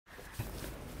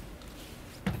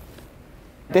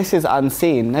This is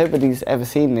unseen. Nobody's ever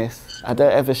seen this. I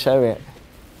don't ever show it.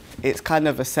 It's kind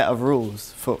of a set of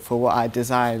rules for what I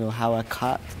design or how I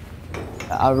cut.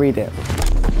 I'll read it.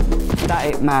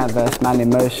 Static man versus man in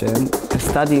motion, a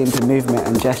study into movement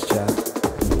and gesture.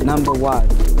 Number 1,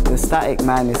 the static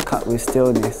man is cut with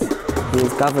stillness. He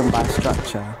is governed by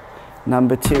structure.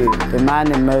 Number 2, the man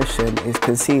in motion is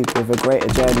conceived with a greater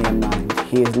journey in mind.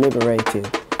 He is liberated.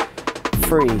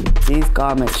 3, these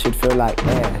garments should feel like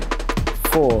air.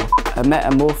 4, a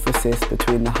metamorphosis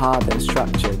between the hard and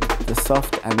structured, the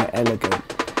soft and the elegant.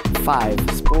 5,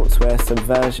 sportswear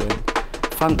subversion.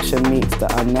 Function meets the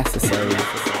unnecessary.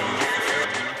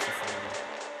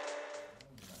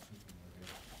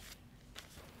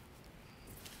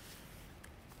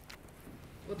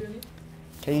 What do you need?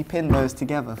 Can you pin those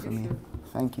together for me?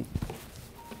 Thank you.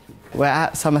 We're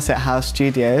at Somerset House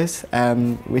Studios,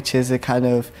 which is a kind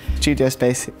of studio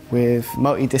space with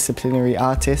multidisciplinary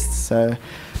artists. So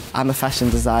I'm a fashion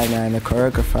designer and a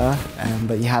choreographer,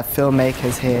 but you have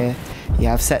filmmakers here, you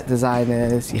have set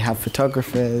designers, you have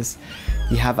photographers,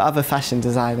 you have other fashion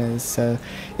designers. So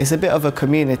it's a bit of a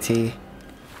community.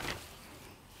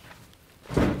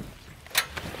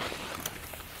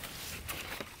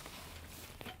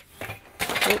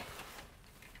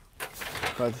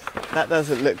 God, that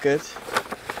doesn't look good.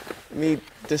 Me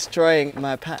destroying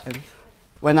my pattern.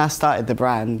 When I started the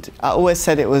brand, I always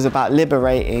said it was about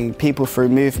liberating people through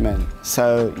movement.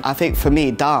 So I think for me,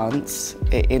 dance,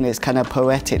 in its kind of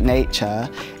poetic nature,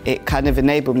 it kind of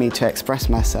enabled me to express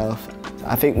myself.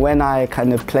 I think when I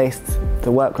kind of placed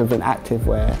the work within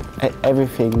activewear,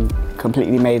 everything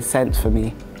completely made sense for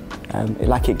me.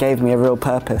 Like it gave me a real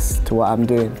purpose to what I'm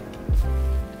doing.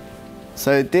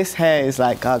 So this here is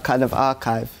like our kind of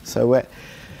archive. So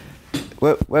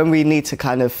when we need to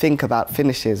kind of think about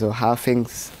finishes or how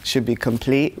things should be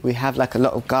complete, we have like a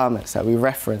lot of garments that we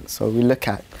reference or we look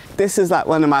at. This is like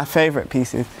one of my favorite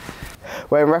pieces.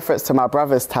 We're in reference to my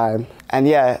brother's time. And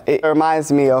yeah, it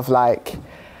reminds me of like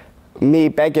me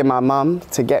begging my mum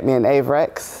to get me an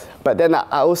Averex. But then I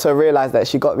also realized that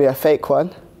she got me a fake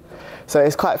one. So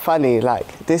it's quite funny.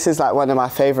 Like this is like one of my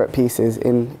favorite pieces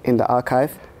in the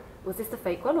archive. Was this the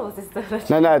fake one or was this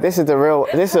the... No, this is the real.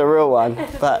 This is a real one.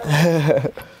 But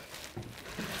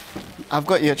I've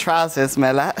got your trousers,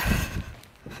 Melat.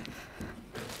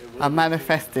 I'm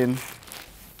manifesting.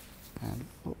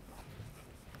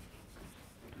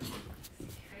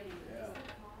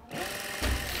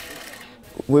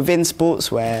 Within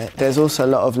sportswear, there's also a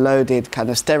lot of loaded kind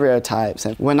of stereotypes.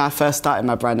 And when I first started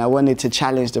my brand, I wanted to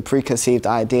challenge the preconceived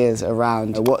ideas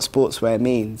around what sportswear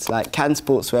means. Like, can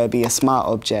sportswear be a smart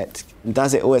object?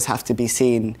 Does it always have to be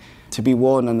seen to be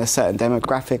worn on a certain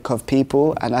demographic of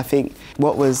people? And I think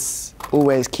what was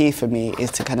always key for me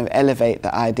is to kind of elevate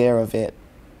the idea of it.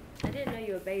 I didn't know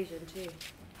you were Bayesian too.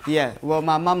 Yeah, well,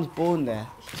 my mum's born there.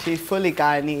 She's fully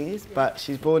Guyanese, but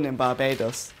she's born in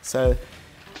Barbados. So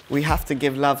we have to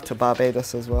give love to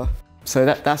Barbados as well. So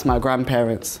that's my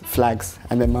grandparents' flags,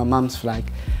 and then my mum's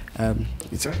flag.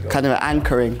 It's kind of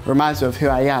anchoring, reminds me of who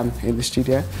I am in the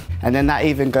studio. And then that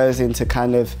even goes into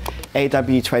kind of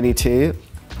AW22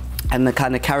 and the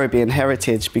kind of Caribbean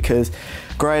heritage, because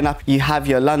growing up, you have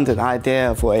your London idea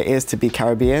of what it is to be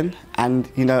Caribbean. And,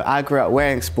 you know, I grew up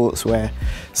wearing sportswear.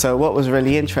 So what was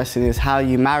really interesting is how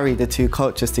you marry the two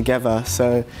cultures together.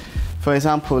 So, for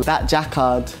example, that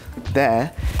jacquard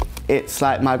there, it's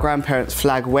like my grandparents'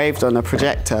 flag waved on a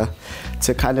projector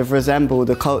to kind of resemble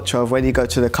the culture of when you go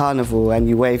to the carnival and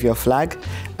you wave your flag.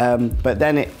 But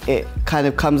then it kind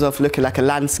of comes off looking like a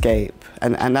landscape,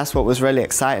 and that's what was really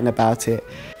exciting about it.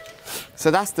 So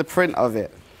that's the print of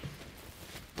it.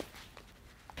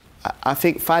 I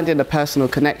think finding a personal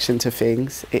connection to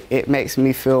things, it makes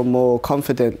me feel more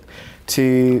confident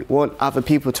to want other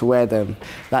people to wear them.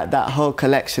 Like that whole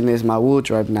collection is my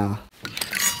wardrobe now.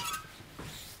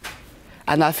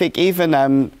 And I think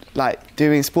even like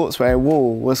doing sportswear in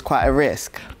wool was quite a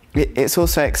risk. It's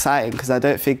also exciting because I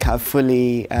don't think I've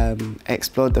fully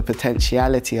explored the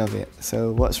potentiality of it.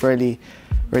 So what's really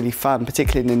fun,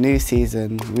 particularly in the new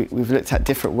season, we've looked at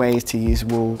different ways to use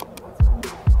wool.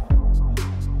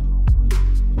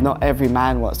 Not every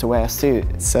man wants to wear a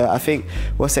suit. So I think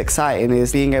what's exciting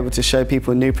is being able to show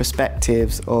people new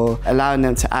perspectives or allowing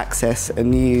them to access a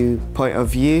new point of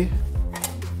view.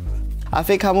 I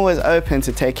think I'm always open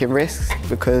to taking risks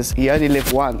because you only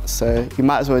live once, so you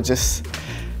might as well just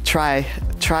try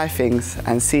things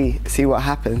and see what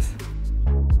happens.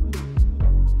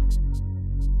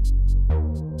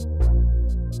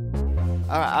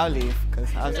 All right, I'll leave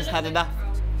because I've just had enough.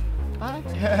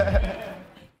 Bye.